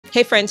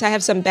Hey friends, I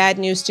have some bad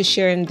news to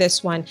share in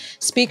this one.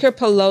 Speaker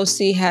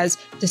Pelosi has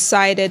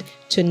decided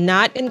to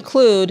not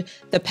include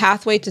the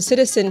pathway to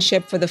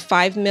citizenship for the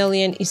 5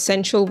 million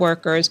essential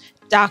workers,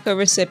 DACA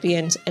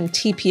recipients, and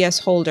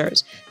TPS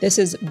holders. This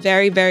is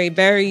very, very,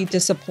 very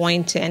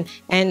disappointing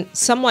and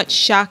somewhat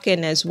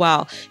shocking as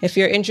well. If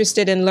you're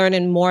interested in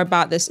learning more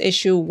about this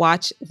issue,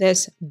 watch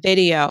this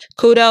video.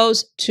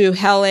 Kudos to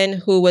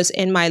Helen, who was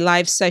in my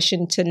live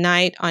session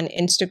tonight on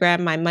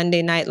Instagram, my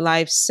Monday night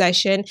live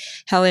session.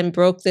 Helen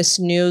broke this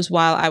news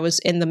while I was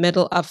in the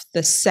middle of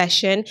the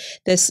session.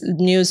 This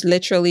news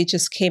literally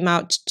just came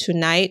out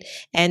tonight,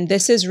 and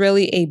this is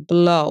really a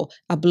blow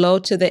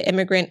to the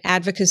immigrant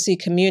advocacy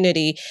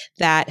community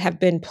that have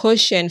been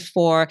pushing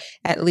for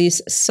at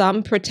least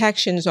some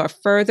protections or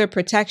further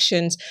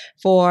protections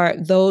for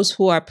those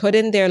who are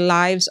putting their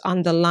lives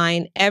on the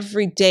line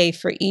every day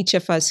for each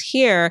of us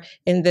here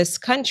in this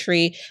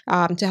country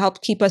to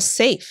help keep us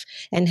safe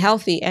and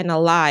healthy and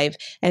alive.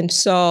 And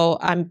so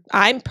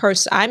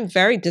I'm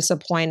very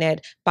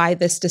disappointed by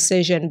this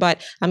decision, but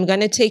I'm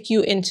going to take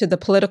you into the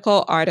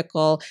Politico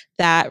article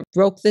that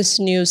broke this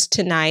news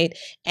tonight,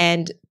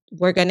 and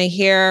we're going to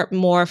hear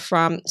more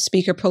from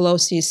Speaker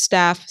Pelosi's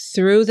staff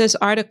through this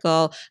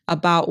article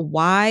about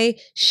why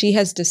she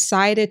has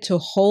decided to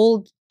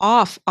hold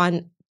off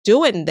on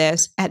doing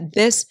this at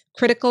this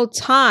critical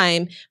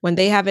time when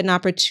they have an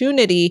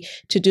opportunity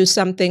to do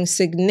something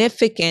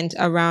significant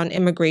around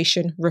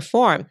immigration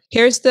reform.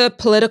 Here's the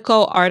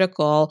Politico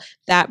article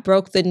that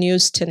broke the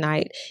news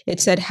tonight. It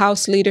said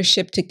House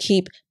leadership to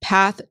keep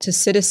path to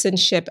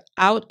citizenship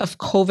out of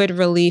COVID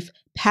relief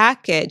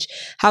package.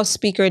 House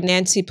Speaker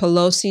Nancy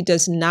Pelosi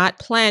does not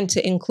plan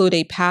to include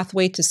a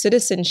pathway to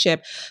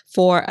citizenship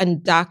for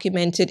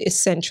undocumented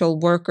essential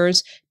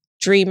workers,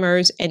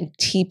 Dreamers, and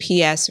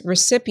TPS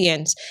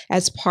recipients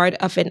as part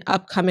of an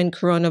upcoming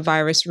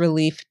coronavirus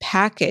relief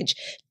package,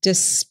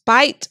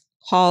 despite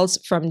calls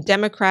from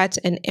Democrats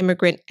and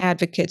immigrant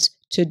advocates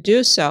to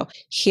do so.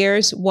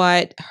 Here's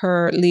what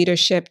her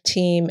leadership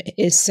team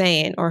is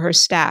saying, or her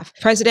staff.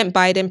 President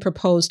Biden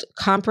proposed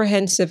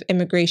comprehensive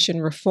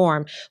immigration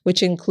reform,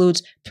 which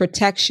includes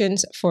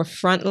protections for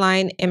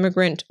frontline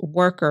immigrant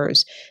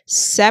workers,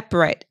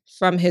 separate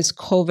from his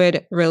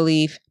COVID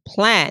relief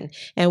plan.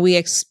 And we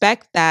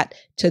expect that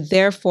to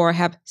therefore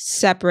have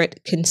separate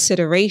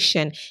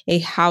consideration, a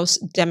House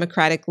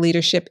Democratic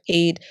leadership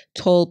aide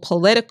told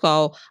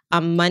Politico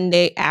on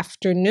Monday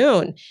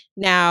afternoon.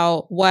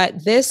 Now,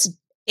 what this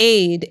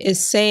aide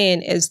is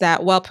saying is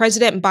that, well,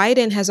 President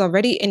Biden has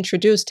already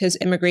introduced his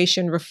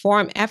immigration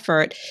reform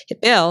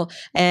bill,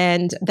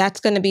 and that's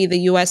going to be the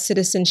U.S.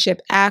 Citizenship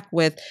Act,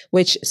 with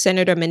which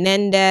Senator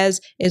Menendez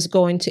is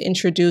going to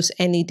introduce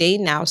any day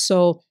now.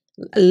 So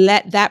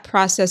let that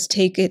process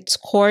take its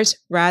course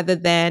rather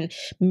than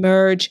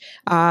merge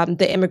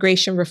the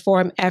immigration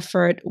reform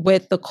effort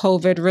with the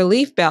COVID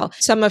relief bill.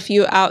 Some of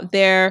you out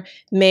there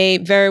may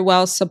very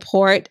well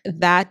support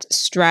that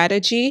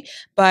strategy,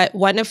 but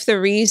one of the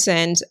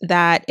reasons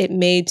that it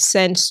made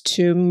sense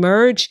to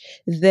merge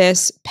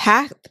this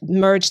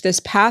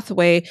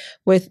pathway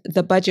with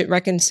the budget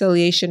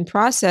reconciliation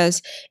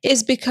process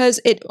is because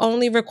it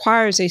only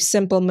requires a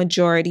simple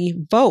majority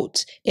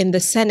vote in the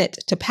Senate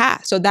to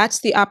pass. So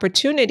that's the opportunity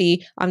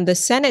on the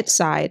Senate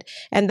side,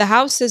 and the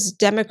House is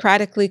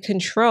democratically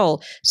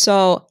controlled.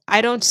 So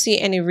I don't see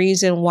any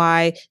reason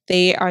why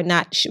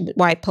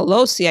why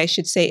Pelosi, I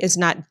should say, is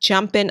not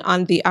jumping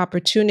on the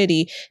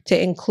opportunity to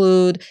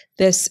include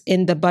this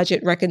in the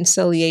budget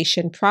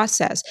reconciliation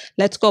process.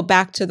 Let's go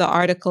back to the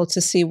article to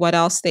see what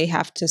else they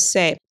have to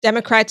say.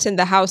 Democrats in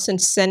the House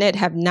and Senate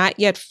have not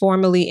yet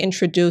formally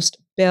introduced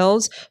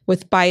bills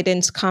with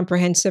Biden's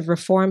comprehensive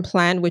reform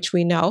plan, which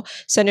we know.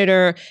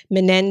 Senator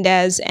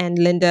Menendez and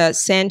Linda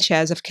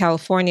Sanchez of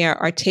California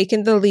are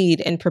taking the lead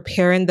in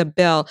preparing the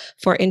bill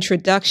for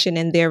introduction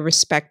in their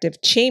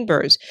respective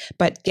chambers.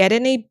 But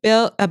getting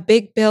a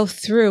big bill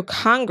through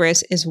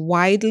Congress is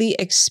widely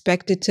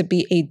expected to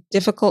be a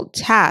difficult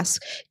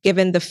task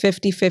given the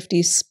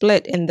 50-50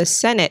 split in the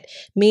Senate,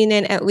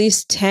 meaning at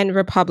least 10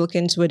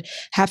 Republicans would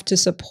have to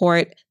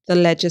support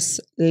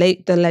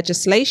the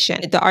legislation.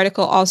 The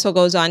article also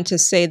goes on to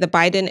say the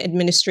Biden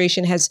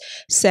administration has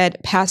said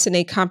passing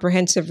a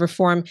comprehensive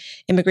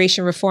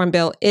immigration reform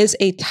bill is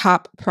a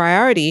top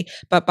priority,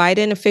 but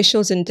Biden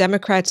officials and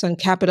Democrats on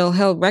Capitol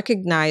Hill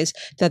recognize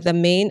that the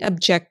main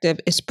objective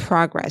is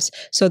progress.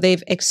 So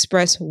they've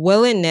expressed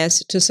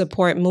willingness to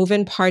support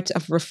moving parts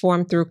of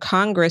reform through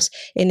Congress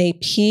in a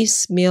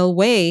piecemeal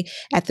way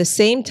at the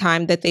same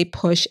time that they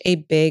push a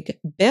big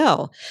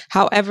bill.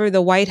 However,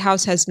 the White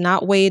House has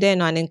not weighed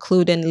in on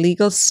including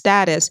legal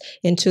status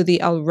into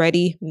the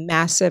already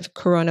massive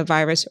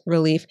coronavirus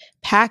relief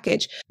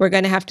package. We're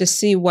going to have to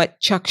see what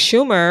Chuck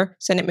Schumer,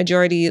 Senate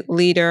Majority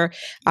Leader,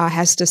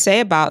 has to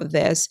say about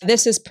this.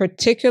 This is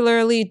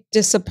particularly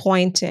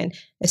disappointing,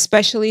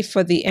 especially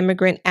for the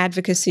immigrant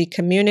advocacy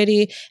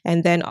community,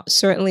 and then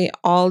certainly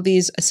all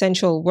these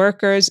essential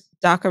workers,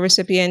 DACA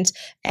recipients,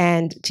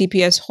 and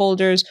TPS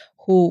holders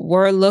who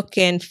were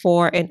looking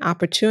for an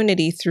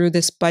opportunity through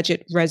this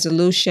budget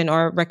resolution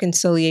or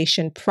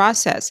reconciliation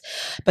process.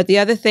 But the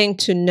other thing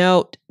to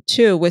note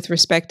too, with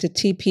respect to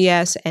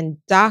TPS and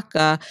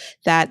DACA,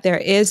 that there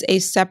is a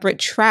separate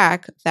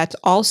track that's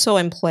also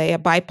in play, a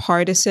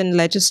bipartisan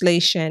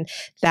legislation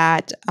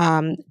that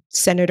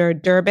Senator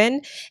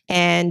Durbin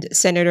and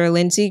Senator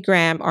Lindsey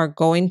Graham are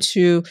going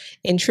to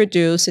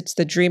introduce. It's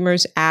the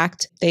Dreamers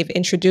Act. They've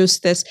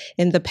introduced this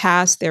in the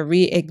past. They're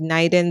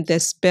reigniting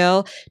this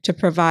bill to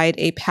provide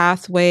a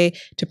pathway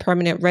to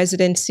permanent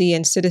residency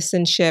and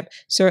citizenship,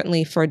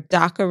 certainly for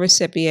DACA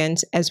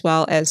recipients, as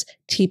well as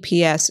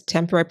TPS,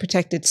 temporary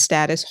protected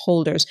status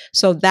holders.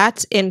 So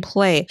that's in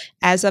play.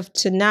 As of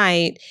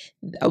tonight,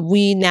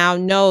 we now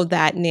know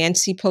that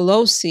Nancy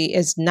Pelosi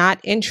is not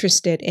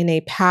interested in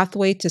a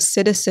pathway to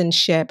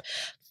citizenship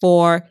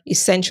for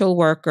essential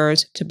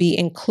workers to be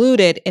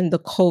included in the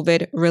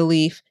COVID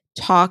relief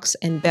talks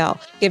and bill.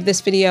 Give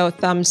this video a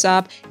thumbs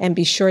up and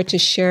be sure to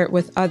share it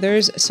with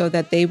others so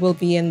that they will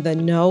be in the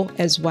know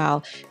as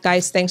well.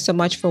 Guys, thanks so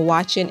much for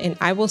watching, and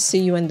I will see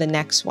you in the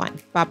next one.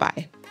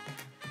 Bye-bye.